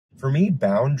for me,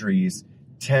 boundaries,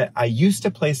 I used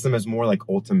to place them as more like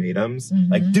ultimatums,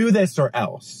 like do this or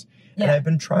else. Yeah. And I've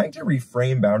been trying to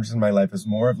reframe boundaries in my life as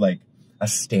more of like a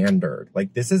standard.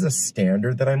 Like, this is a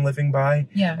standard that I'm living by.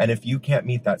 Yeah. And if you can't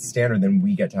meet that standard, then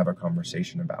we get to have a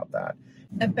conversation about that.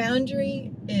 A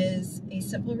boundary is a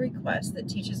simple request that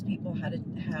teaches people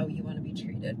how you want to be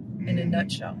treated, in a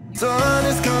nutshell. Sun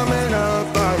is coming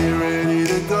up, are you ready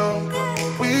to go?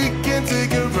 We can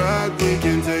take a ride, we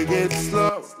can take it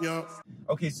slow. Yeah.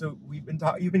 Okay, so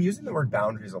you've been using the word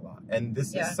boundaries a lot, and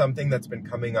this is something that's been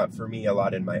coming up for me a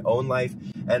lot in my own life,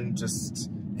 and just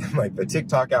like the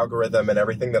TikTok algorithm and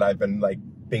everything that I've been like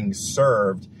being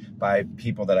served by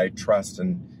people that I trust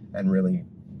and really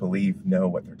believe know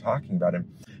what they're talking about.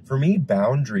 And for me,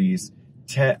 boundaries,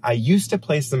 I used to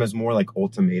place them as more like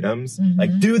ultimatums,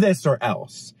 like do this or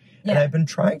else. Yeah. And I've been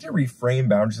trying to reframe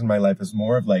boundaries in my life as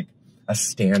more of like a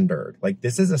standard. Like,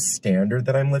 this is a standard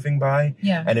that I'm living by.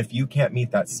 Yeah. And if you can't meet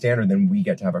that standard, then we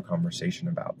get to have a conversation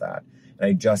about that. And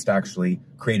I just actually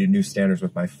created new standards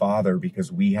with my father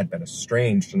because we had been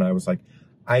estranged. And I was like,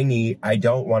 I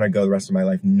don't want to go the rest of my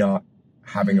life not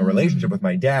having a relationship with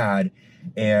my dad.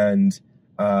 And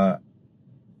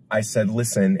I said,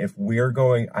 listen, if we're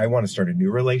going, I want to start a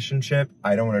new relationship.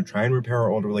 I don't want to try and repair our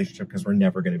old relationship because we're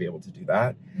never going to be able to do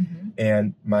that.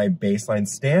 And my baseline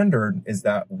standard is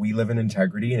that we live in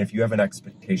integrity. And if you have an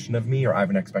expectation of me or I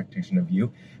have an expectation of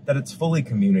you, that it's fully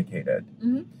communicated.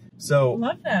 So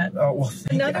love that. Oh, well,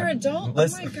 another adult.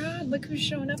 Listen, oh my God, look who's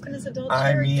showing up in his adult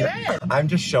chair again. I'm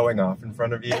just showing off in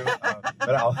front of you, those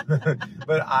are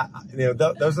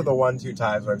the 1-2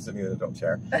 times where I'm sitting in an adult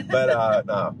chair. But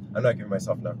no, I'm not giving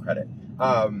myself enough credit.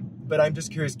 But I'm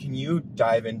just curious, can you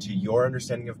dive into your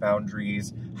understanding of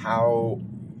boundaries, how,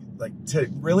 like, to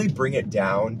really bring it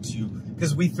down to,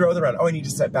 because we throw around, I need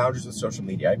to set boundaries with social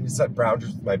media. I need to set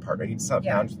boundaries with my partner. I need to set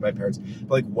boundaries with my parents.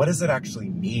 But like, what does it actually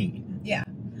mean? Yeah.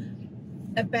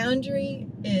 A boundary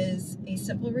is a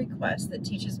simple request that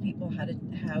teaches people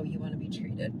how you want to be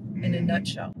treated, in a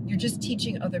nutshell. You're just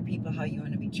teaching other people how you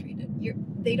want to be treated.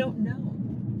 They don't know.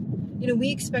 You know,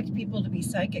 we expect people to be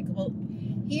psychic. Well,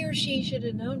 he or she should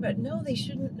have known, but no, they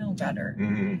shouldn't know better.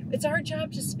 It's our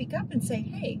job to speak up and say,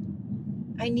 hey,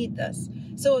 I need this.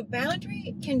 So a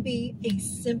boundary can be a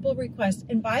simple request.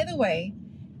 And by the way,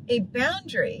 a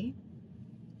boundary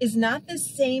is not the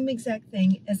same exact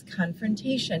thing as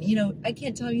confrontation. You know, I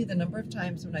can't tell you the number of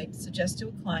times when I suggest to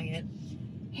a client,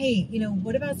 hey, you know,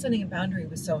 what about setting a boundary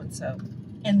with so-and-so?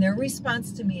 And their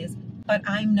response to me is, but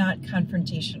I'm not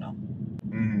confrontational.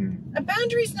 A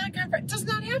boundary is not does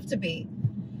not have to be.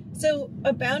 So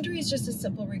a boundary is just a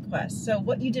simple request. So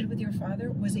what you did with your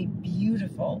father was a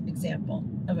beautiful example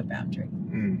of a boundary.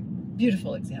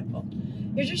 Beautiful example.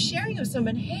 You're just sharing with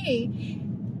someone, hey,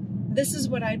 this is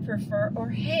what I'd prefer,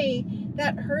 or hey,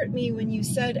 that hurt me when you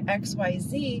said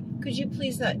XYZ, could you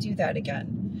please not do that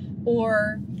again?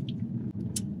 Or,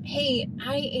 hey,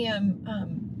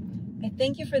 I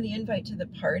thank you for the invite to the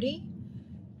party.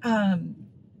 I'm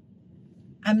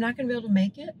not going to be able to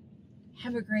make it.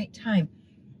 Have a great time.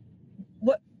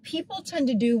 What people tend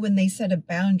to do when they set a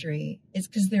boundary is,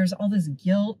 because there's all this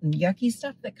guilt and yucky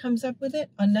stuff that comes up with it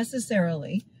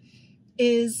unnecessarily,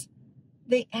 is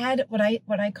they add what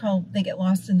I call, they get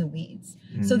lost in the weeds.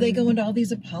 So they go into all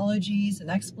these apologies and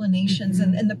explanations,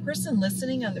 and the person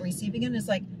listening on the receiving end is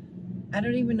like, I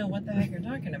don't even know what the heck you're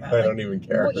talking about. I don't even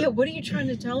care. What are you trying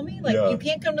to tell me? Like, you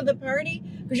can't come to the party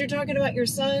because you're talking about your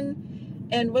son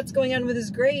and what's going on with his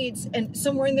grades, and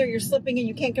somewhere in there you're slipping and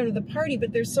you can't come to the party,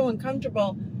 but they're so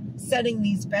uncomfortable setting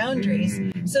these boundaries.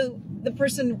 So the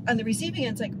person on the receiving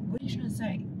end's like, what are you trying to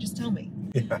say? Just tell me.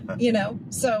 You know?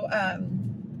 So,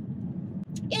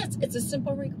 yeah, it's a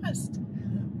simple request.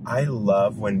 I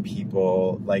love when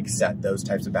people like set those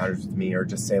types of boundaries with me, or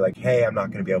just say like, hey, I'm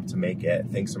not going to be able to make it.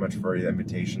 Thanks so much for the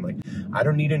invitation. Like, I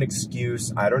don't need an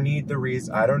excuse. I don't need the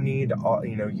reason. I don't need all,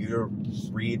 you to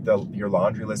read your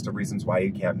laundry list of reasons why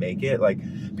you can't make it. Like,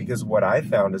 because what I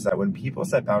found is that when people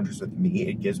set boundaries with me,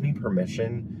 it gives me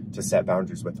permission to set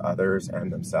boundaries with others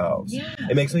and themselves. Yeah.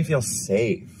 It makes me feel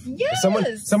safe. Yes.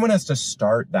 Someone has to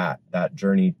start that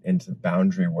journey into the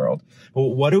boundary world. But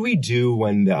what do we do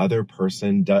when the other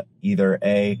person either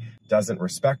A, doesn't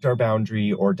respect our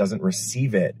boundary, or doesn't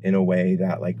receive it in a way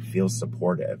that like feels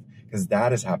supportive? Because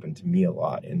that has happened to me a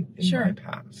lot in my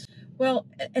past. Well,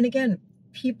 and again,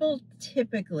 people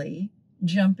typically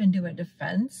jump into a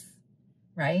defense,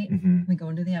 right? We go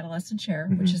into the adolescent chair,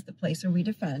 which is the place where we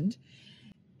defend,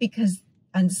 because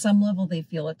on some level they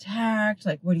feel attacked.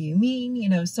 Like, what do you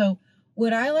mean? So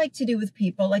what I like to do with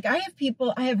people, like I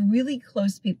have really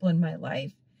close people in my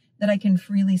life that I can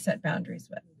freely set boundaries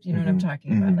with. Do you know what I'm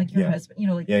talking about? Like your husband, you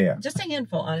know, like just a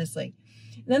handful, honestly.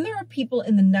 And then there are people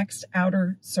in the next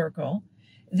outer circle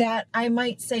that I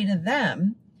might say to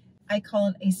them, I call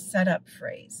it a setup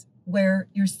phrase, where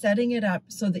you're setting it up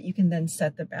so that you can then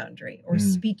set the boundary or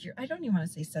speak your, I don't even want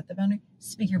to say set the boundary,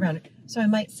 speak your boundary. So I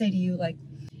might say to you like,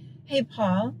 hey,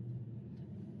 Paul,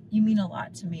 you mean a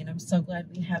lot to me, and I'm so glad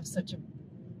we have such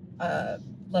a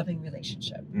loving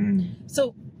relationship.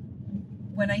 So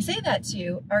when I say that to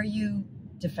you, are you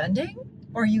defending,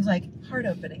 or are you like heart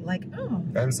opening? Like, oh,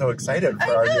 I'm so excited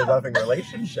for our new loving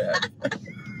relationship.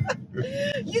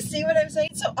 You see what I'm saying?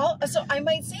 So I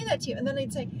might say that to you, and then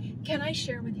I'd say, can I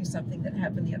share with you something that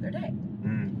happened the other day?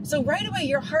 So right away,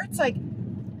 your heart's like,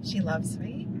 she loves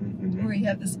me. We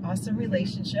have this awesome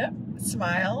relationship,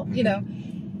 smile, you know.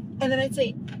 And then I'd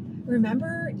say,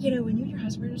 remember, you know, when you and your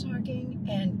husband were talking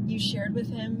and you shared with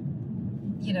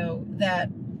him, you know, that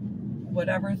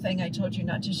whatever thing I told you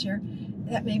not to share,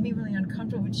 that made me really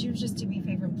uncomfortable. Would you just do me a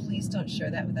favor and please don't share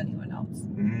that with anyone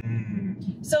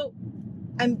else? So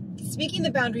I'm speaking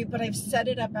the boundary, but I've set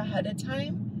it up ahead of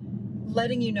time,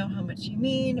 letting you know how much you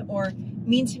mean, or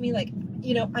mean to me. Like,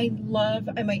 you know, I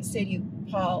might say to you,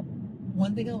 Paul,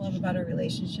 one thing I love about our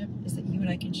relationship is that you and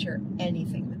I can share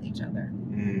anything with each other.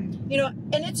 You know,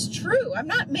 and it's true. I'm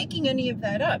not making any of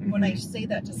that up when I say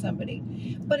that to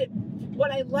somebody. But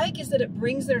what I like is that it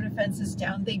brings their defenses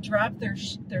down. They drop their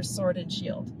sword and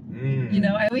shield. You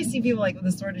know, I always see people like with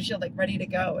a sword and shield, like ready to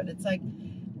go. And it's like,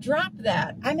 drop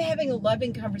that. I'm having a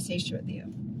loving conversation with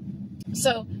you.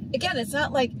 So again, it's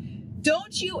not like,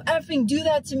 don't you effing do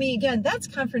that to me again. That's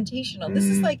confrontational. This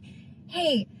is like,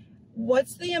 hey,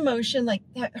 what's the emotion? Like,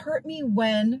 that hurt me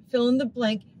when, fill in the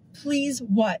blank, please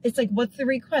what? It's like, what's the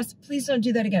request? Please don't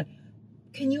do that again.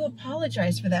 Can you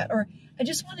apologize for that? Or I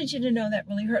just wanted you to know that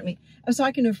really hurt me. I was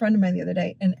talking to a friend of mine the other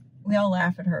day, and we all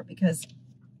laugh at her because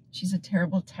she's a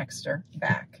terrible texter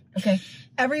back. Okay.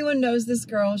 Everyone knows this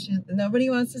girl. Nobody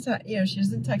wants to talk, you know, she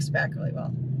doesn't text back really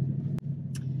well.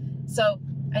 So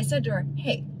I said to her,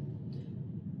 hey,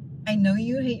 I know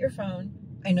you hate your phone.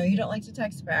 I know you don't like to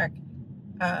text back.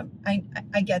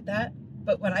 I get that.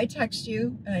 But when I text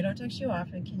you, and I don't text you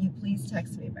often, can you please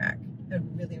text me back?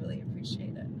 I'd really, really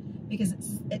appreciate it. Because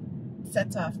it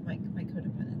sets off my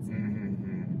codependency.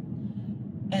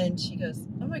 And she goes,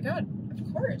 oh my God,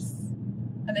 of course.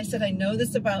 And I said, I know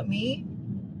this about me.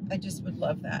 I just would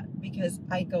love that, because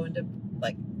I go into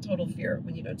like total fear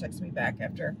when you don't text me back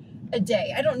after a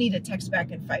day. I don't need a text back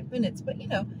in 5 minutes, but you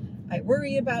know, I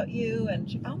worry about you. And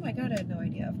she, oh my God, I had no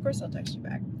idea. Of course I'll text you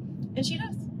back. And she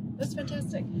does. That's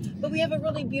fantastic. But we have a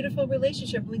really beautiful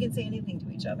relationship. We can say anything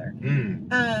to each other.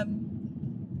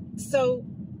 So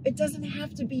it doesn't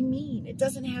have to be mean. It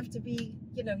doesn't have to be,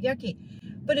 you know, yucky.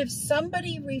 But if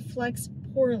somebody reflects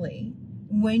poorly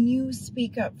when you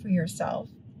speak up for yourself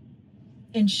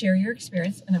and share your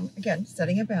experience, and I'm, again,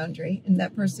 setting a boundary, and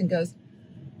that person goes,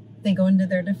 they go into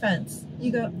their defense.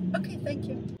 You go, okay, thank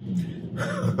you.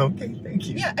 Okay, thank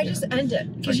you. Yeah, I just end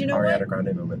it. Because like you know Ariana what?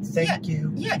 Grande moment. Thank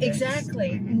you. Yeah,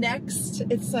 exactly. Next,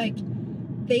 it's like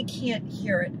they can't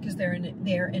hear it because they're in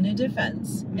a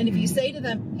defense. And if you say to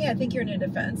them, hey, I think you're in a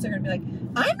defense, they're going to be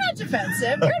like, I'm not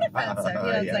defensive. You're defensive.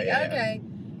 You know, it's okay.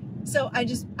 So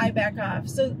I back off.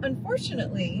 So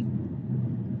unfortunately,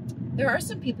 there are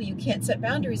some people you can't set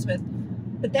boundaries with,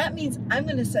 but that means I'm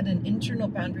going to set an internal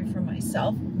boundary for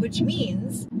myself, which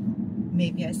means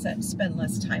maybe I spend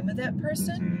less time with that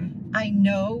person. I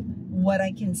know what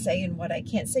I can say and what I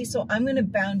can't say. So I'm going to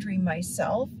boundary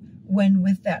myself when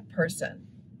with that person.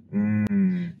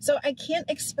 So I can't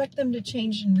expect them to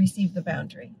change and receive the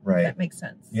boundary. Right. If that makes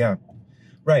sense. Yeah.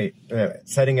 Right.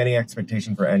 Setting any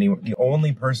expectation for anyone. The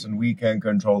only person we can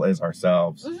control is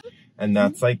ourselves. And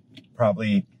that's like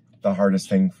probably the hardest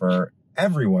thing for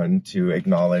everyone to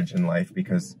acknowledge in life,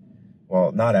 because,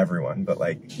 well, not everyone, but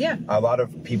like a lot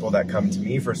of people that come to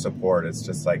me for support, it's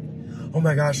just like, oh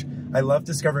my gosh, I love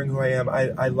discovering who I am.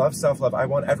 I love self-love. I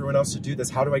want everyone else to do this.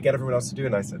 How do I get everyone else to do it?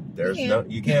 And I said,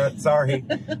 you can't, sorry.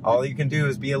 All you can do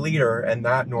is be a leader. And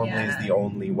that normally is the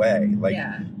only way. Like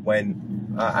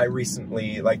when I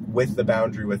recently, like with the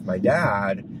boundary with my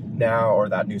dad now, or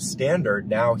that new standard,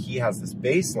 now he has this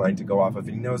baseline to go off of.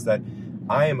 And he knows that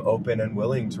I am open and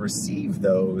willing to receive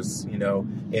those, you know,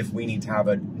 if we need to have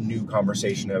a new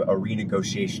conversation, a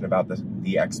renegotiation about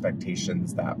the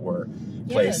expectations that were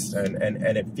placed.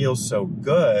 And it feels so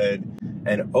good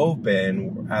and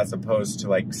open, as opposed to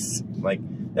like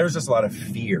there's just a lot of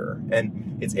fear.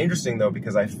 And it's interesting though,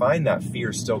 because I find that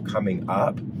fear still coming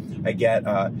up. I get,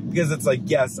 because it's like,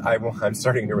 yes, I'm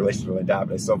starting a new relationship with my dad,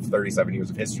 but I still have 37 years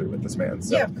of history with this man.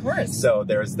 So, yeah, of course. So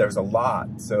there's a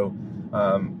lot. So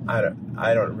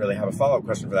I don't really have a follow-up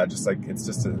question for that. Just like, it's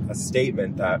just a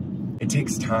statement that it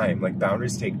takes time. Like,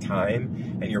 boundaries take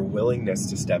time, and your willingness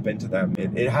to step into them.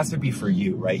 It has to be for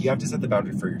you, right? You have to set the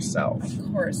boundary for yourself.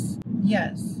 Of course.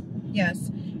 Yes. Yes.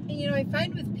 And, you know, I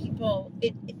find with people,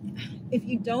 if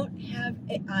you don't have,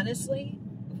 honestly,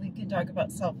 if we can talk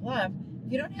about self-love,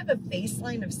 if you don't have a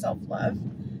baseline of self-love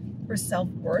or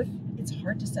self-worth, it's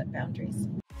hard to set boundaries.